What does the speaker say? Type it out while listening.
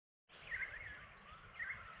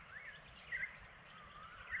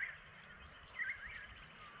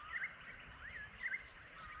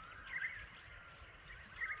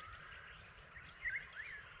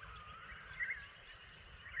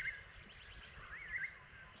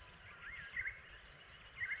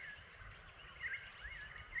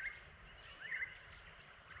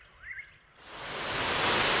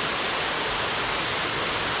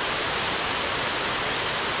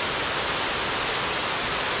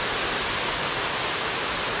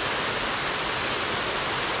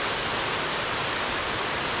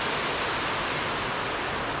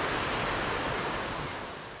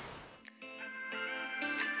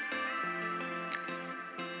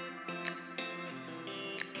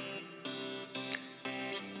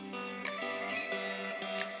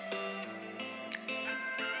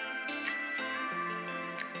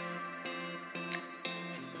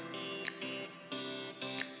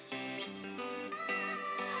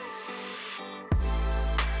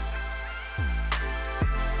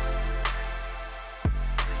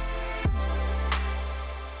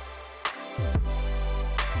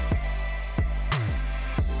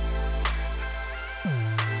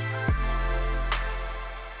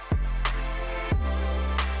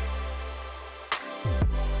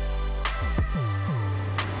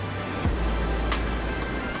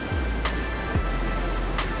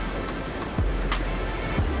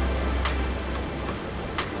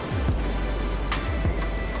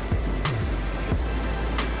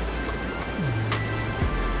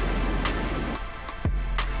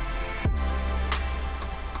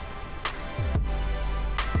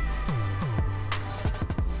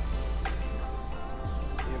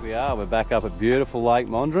Here we are, we're back up at beautiful Lake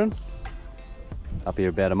Monduran. Up here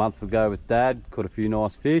about a month ago with Dad, caught a few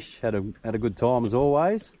nice fish, had a good time as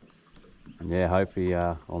always. And yeah, hopefully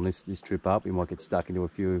on this trip up we might get stuck into a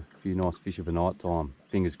few nice fish of a night time,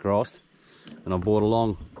 fingers crossed. And I brought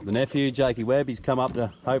along the nephew, Jakey Webb. He's come up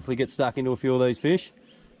to hopefully get stuck into a few of these fish.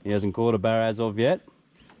 He hasn't caught a barra as of yet,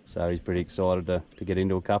 so he's pretty excited to get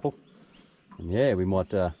into a couple. And yeah, we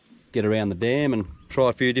might get around the dam and try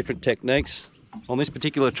a few different techniques on this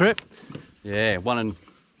particular trip. Yeah, one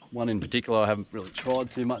in particular I haven't really tried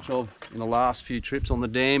too much of in the last few trips on the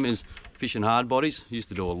dam is fishing hard bodies. Used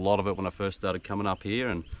to do a lot of it when I first started coming up here,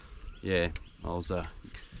 and yeah, I was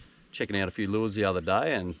checking out a few lures the other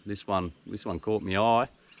day, and this one caught my eye.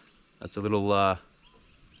 That's a little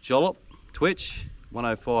Jollop Twitch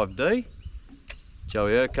 105D.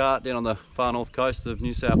 Joey Urquhart down on the far north coast of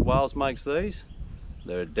New South Wales makes these.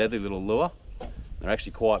 They're a deadly little lure. They're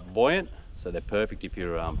actually quite buoyant, so they're perfect if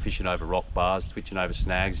you're fishing over rock bars, twitching over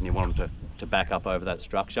snags, and you want them to back up over that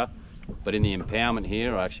structure. But in the impoundment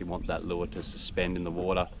here, I actually want that lure to suspend in the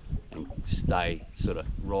water and stay sort of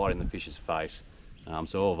right in the fish's face.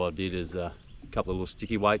 So all I did is a couple of little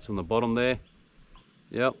sticky weights on the bottom there.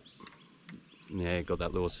 Yep. Yeah, got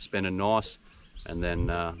that lure suspended nice. And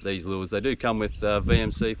then these lures, they do come with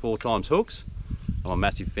VMC 4x hooks. I'm a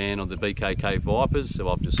massive fan of the BKK Vipers, so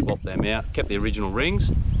I've just swapped them out, kept the original rings,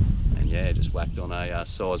 and yeah, just whacked on a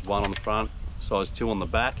size 1 on the front, size 2 on the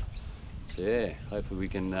back. So yeah, hopefully we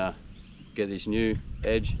can get this new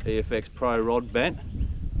Edge EFX Pro rod bent.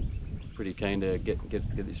 Pretty keen to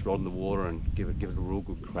get this rod in the water and give it a real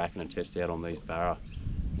good crack and a test out on these barra.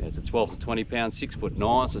 Yeah, it's a 12 to 20 pound,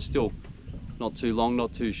 6'9", so still not too long,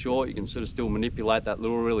 not too short. You can sort of still manipulate that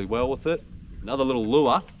lure really well with it. Another little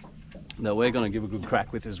lure that we're going to give a good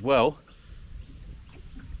crack with as well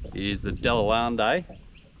is the Delalande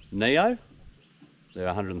Neo.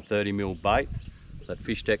 They're 130mm bait that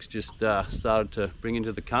Fishtex just started to bring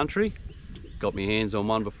into the country. Got my hands on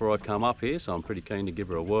one before I come up here, so I'm pretty keen to give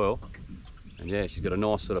her a whirl. And yeah, she's got a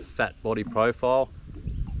nice sort of fat body profile,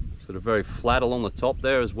 sort of very flat along the top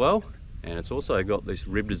there as well. And it's also got this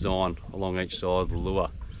rib design along each side of the lure.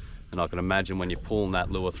 And I can imagine when you're pulling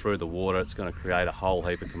that lure through the water, it's going to create a whole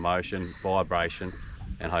heap of commotion, vibration,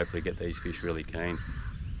 and hopefully get these fish really keen.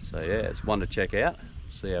 So yeah, it's one to check out,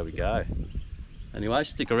 see how we go. Anyway,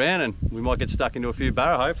 stick around and we might get stuck into a few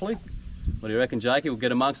barra hopefully. What do you reckon, Jakey? We'll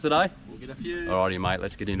get amongst today? We'll get a few. Alrighty mate,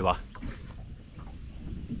 let's get into her.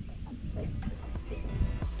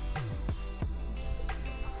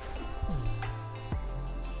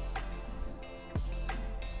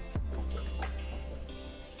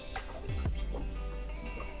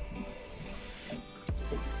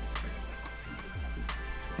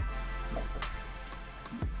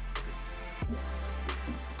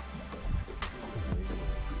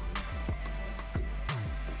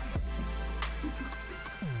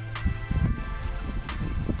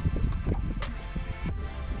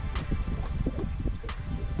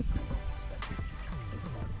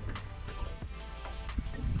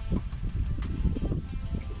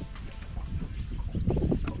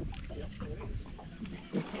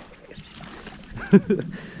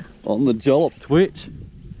 On the Jollop Twitch.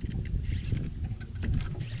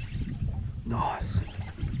 Nice.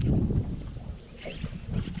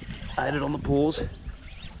 Ate it on the paws.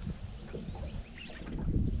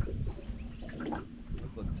 Not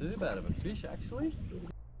too bad of a fish actually.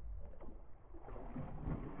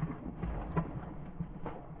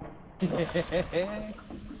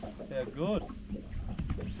 How good.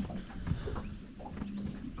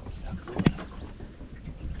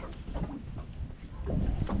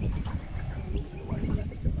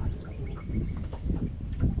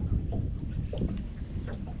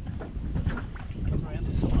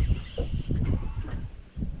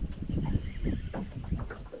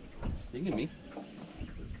 Stinging me.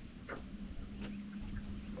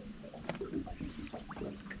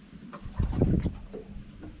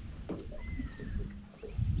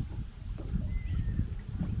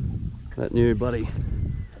 That new bloody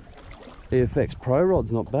EFX Pro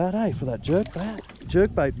rod's not bad, eh, for that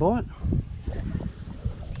jerkbait bite.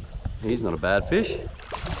 He's not a bad fish.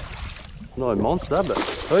 Not a monster, but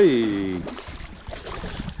hey,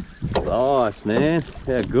 nice man,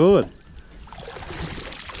 how good.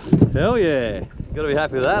 Hell yeah, gotta be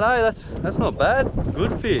happy with that, eh? That's not bad.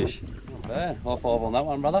 Good fish. Not bad. High five on that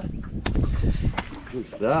one, brother. Good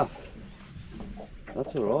stuff.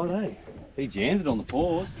 That's alright, eh? He jammed it on the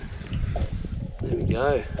paws. There we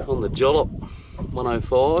go, on the Jollop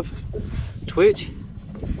 105 Twitch.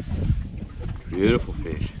 Beautiful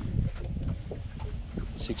fish.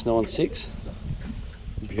 696.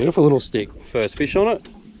 Beautiful little stick. First fish on it.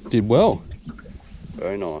 Did well.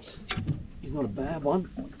 Very nice. He's not a bad one.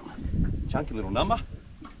 Chunky little number.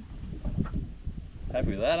 Happy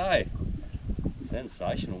with that, eh?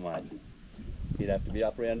 Sensational, mate. He'd have to be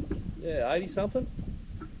up around, yeah, 80 something.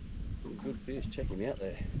 Good fish, check him out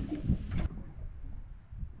there.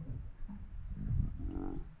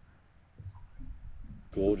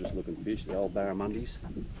 Gorgeous looking fish, the old barramundis.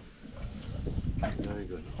 Very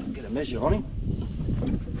good. Get a measure on him.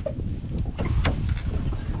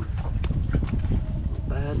 Not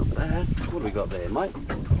bad, not bad. What do we got there, mate?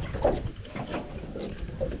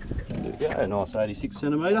 There we go, a nice 86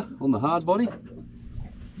 centimetre on the hard body.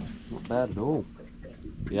 Not bad at all.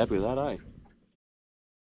 Be happy with that, eh?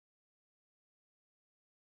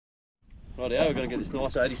 Rightio, we're going to get this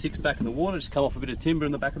nice 86 back in the water. Just come off a bit of timber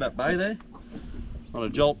in the back of that bay there. On a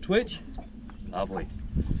jolt twitch. Lovely.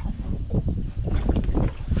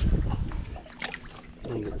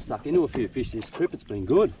 Been getting stuck into a few fish this trip, it's been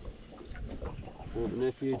good. Brought the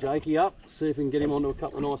nephew Jakey up, see if we can get him onto a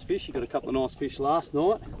couple of nice fish. He got a couple of nice fish last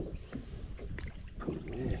night.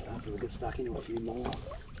 Yeah, hopefully we'll get stuck into a few more.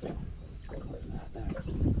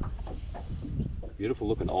 Beautiful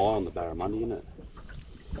looking eye on the barramundi, isn't it?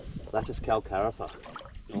 Lattice calcarifa,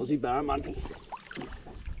 Aussie barramundi.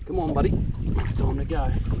 Come on, buddy, it's time to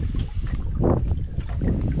go.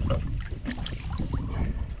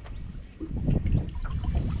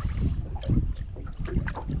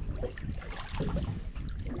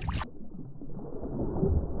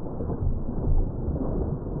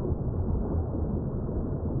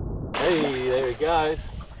 Hey, there he goes.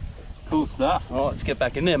 Cool stuff. All right, let's get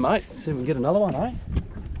back in there, mate. See if we can get another one, eh?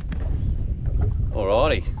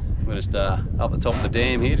 Alrighty, we're just up the top of the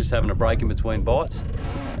dam here, just having a break in between bites.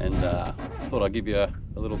 And thought I'd give you a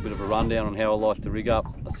little bit of a rundown on how I like to rig up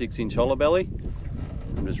a 6-inch hollow belly.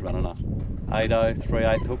 I'm just running a 8/0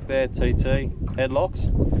 3/8 hook there, TT headlocks.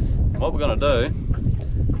 And what we're going to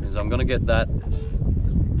do is I'm going to get that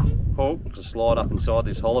hook to slide up inside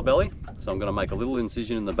this hollow belly. So I'm going to make a little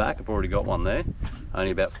incision in the back. I've already got one there,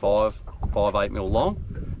 only about 5/8 mil long,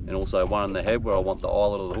 and also one in the head where I want the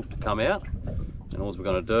eyelet of the hook to come out. And all we're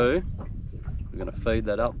going to do, we're going to feed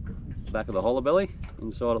that up the back of the hollow belly,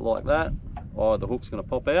 inside it like that. Eye of the hook's going to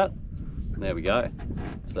pop out, and there we go.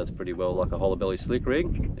 So that's pretty well like a hollow belly slick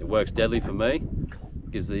rig. It works deadly for me.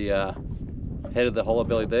 Gives the head of the hollow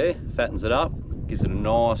belly there, fattens it up, gives it a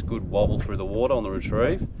nice good wobble through the water on the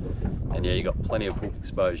retrieve. And yeah, you got plenty of hook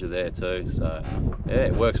exposure there too. So yeah,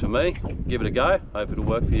 it works for me. Give it a go. Hope it'll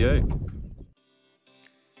work for you.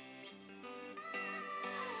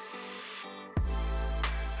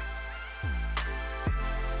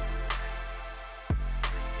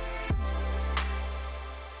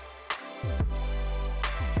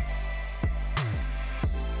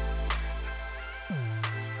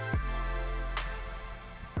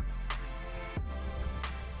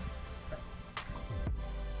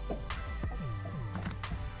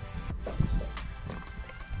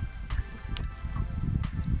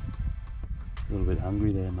 A little bit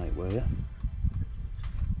hungry there, mate, were you?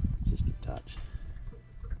 Just a touch.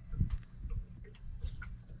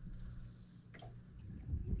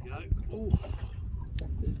 There we go. Ooh.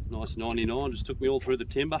 Nice 99, just took me all through the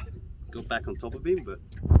timber. Got back on top of him, but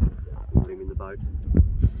got him in the boat.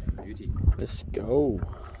 Beauty. Let's go.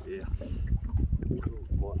 Yeah.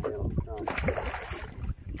 Cool. Right now,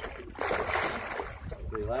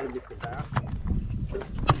 see you later, Mr. Barra.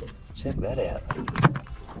 Check that out.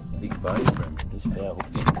 Big bone from this power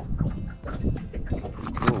hooked in.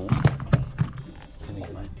 Cool. Come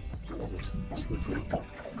here, mate. There's a slippery.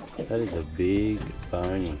 That is a big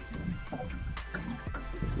bony.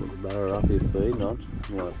 That's what the barra up here feeding on.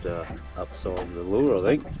 Might upsize the lure, I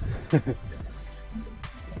think.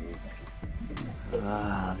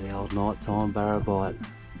 The old nighttime barra bite.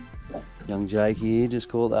 Young Jakey here just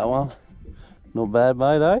caught that one. Not bad,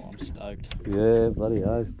 mate, eh? I'm stoked. Yeah, bloody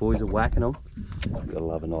hell. Boys are whacking them. Gotta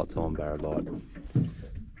love a nighttime barra bite.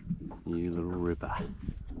 You little ripper.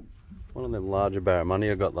 One of them larger barramundi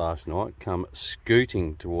I got last night come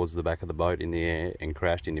scooting towards the back of the boat in the air and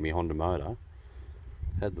crashed into my Honda motor.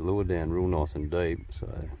 Had the lure down real nice and deep, so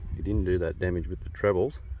he didn't do that damage with the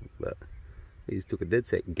trebles, but he just took a dead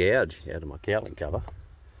set gouge out of my cowling cover.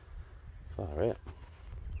 Far out.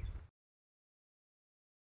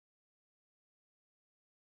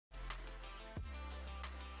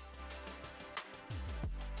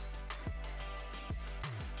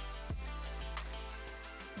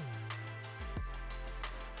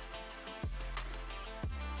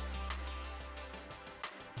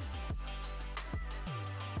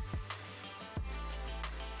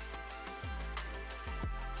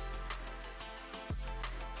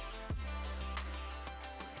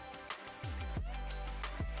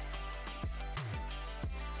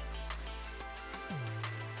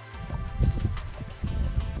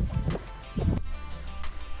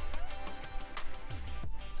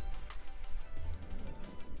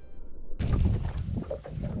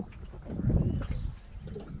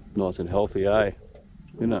 Nice and healthy, eh?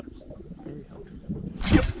 Isn't it?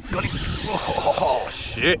 Yep, got him. Oh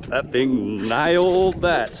shit, that thing nailed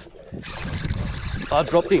that. I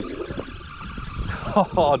dropped him.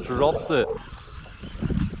 Oh, I dropped it.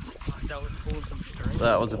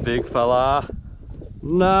 That was a big fella.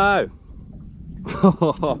 No.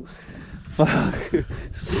 Fuck.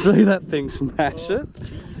 See that thing smash it?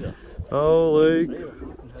 Jesus. Holy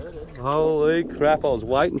crap, I was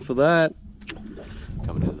waiting for that.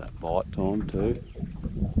 Coming into that bite time too.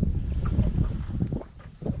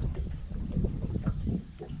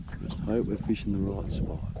 Just hope we're fishing the right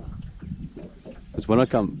spot. Because when I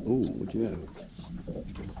come,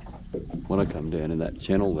 when I come down in that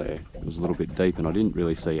channel there, it was a little bit deep and I didn't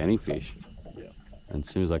really see any fish. And as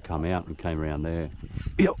soon as I come out and came around there,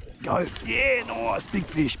 yep, go, yeah, nice, big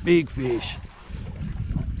fish, big fish.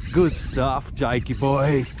 Good stuff, Jakey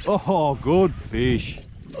boy. Oh, good fish.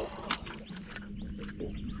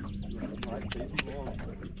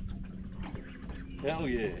 Hell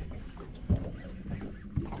yeah.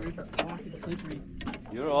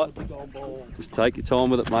 You're right. Just take your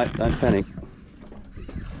time with it, mate. Don't panic.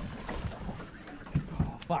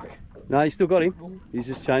 Oh, fuck. No, you still got him. He's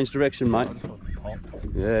just changed direction, mate.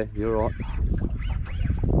 Yeah, you're right.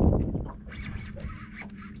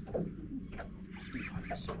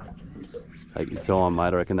 Take your time,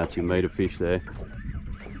 mate. I reckon that's your meter fish there.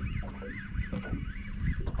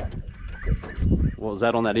 What was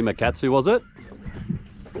that on that Imakatsu, was it?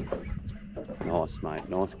 Nice, mate.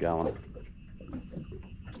 Nice going.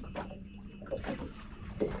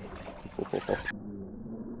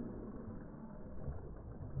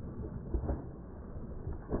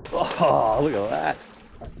 Oh, look at that.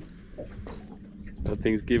 That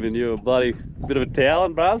thing's giving you a bloody bit of a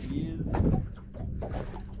toweling, bruv.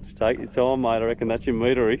 Just take your time, mate. I reckon that's your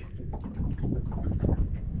meatery.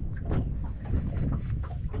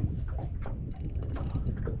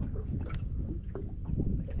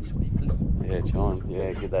 Yeah, try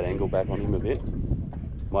and get that angle back on him a bit.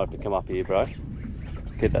 Might have to come up here, bro.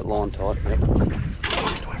 Get that line tight. Yep.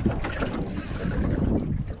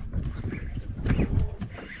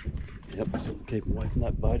 Yep, just keep him away from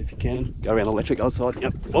that boat if you can. Go around the electric outside.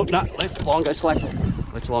 Yep. Oh no, left line go slack.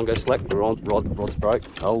 Left line go slack. We're on. Rod's broke.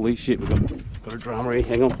 Holy shit, we've got a drama here.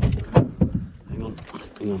 Hang on.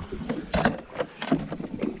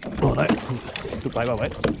 Oh no. Good play,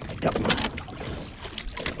 wait. Yep.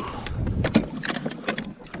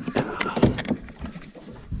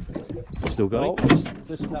 Still got it.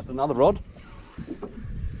 Just snapped another rod.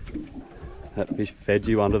 That fish fed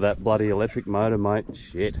you under that bloody electric motor, mate.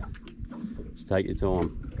 Shit. Just take your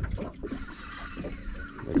time.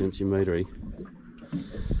 Against your meatery.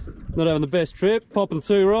 Not having the best trip, popping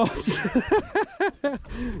 2 rods.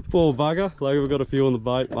 Poor bugger. Like we've got a few on the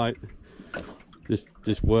boat, mate.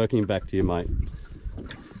 Just working back to you, mate.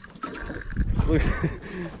 Look.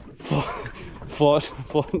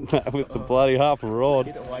 Fighting that with the bloody half a rod.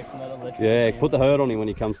 Get away from that electric. Yeah, put the hurt on him when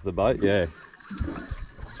he comes to the boat, yeah.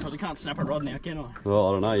 Probably can't snap a rod now, can I? Well,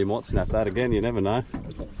 I don't know, you might snap that again, you never know.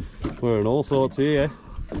 We're in all sorts here.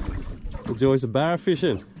 The joys of barra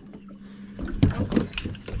fishing.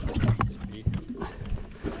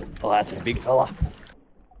 Oh, that's a big fella.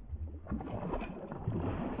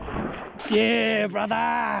 Yeah,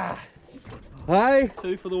 brother! Hey?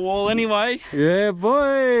 2 for the wall anyway. Yeah,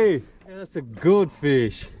 boy! Yeah, that's a good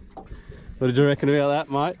fish. What did you reckon about that,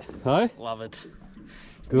 mate? Hey? Love it.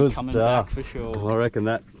 Good Coming stuff. back for sure. I reckon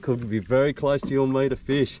that could be very close to your meter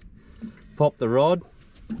fish. Pop the rod.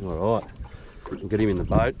 Alright. We'll get him in the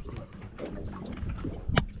boat.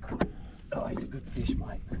 Oh, he's a good fish,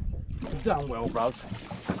 mate. You've done well, bruz.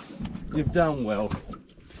 You've done well.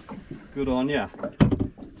 Good on ya.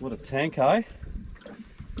 What a tank, eh?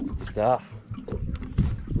 Good stuff.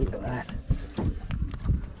 Look at that.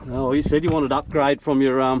 Oh, you said you wanted to upgrade from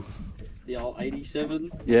your The old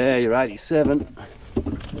 87. Yeah, your 87.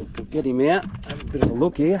 We'll get him out. Have a bit of a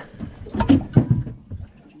look here.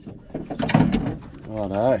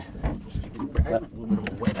 Righto.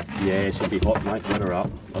 Yeah, it should be hot, mate. Let her up.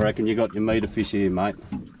 I reckon you got your meter fish here, mate.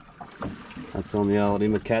 That's on the old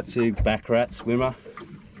Imakatsu back rat swimmer.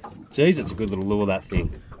 Jeez, it's a good little lure, that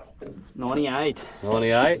thing. 98.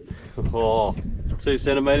 98. Oh, 2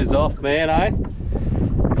 centimetres off, man, eh?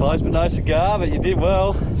 Close but no cigar, but you did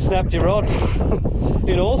well. Snapped your rod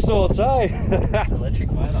in all sorts, eh?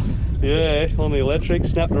 Electric motor. Yeah, on the electric.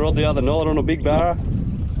 Snapped the rod the other night on a big barra.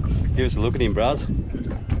 Give us a look at him, bruz.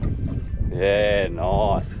 Yeah,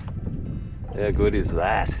 nice. How good is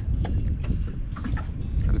that?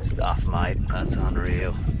 Good stuff, mate. That's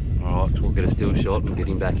unreal. Alright, we'll get a still shot and get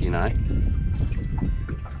him back in, eh?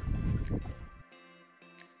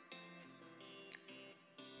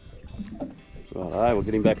 Righto, we'll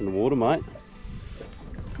get him back in the water, mate.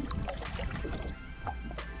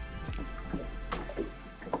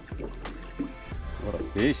 What a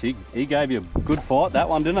fish. He gave you a good fight, that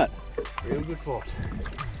one, didn't it? Real good fight.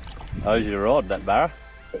 Owes you a rod, that barra.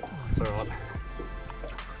 It's alright.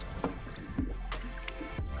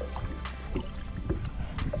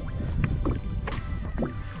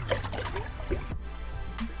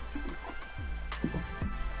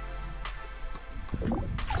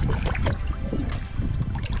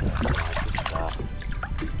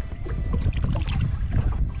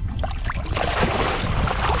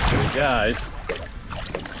 There he goes.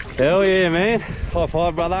 Hell yeah, man. High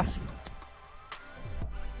five, brother.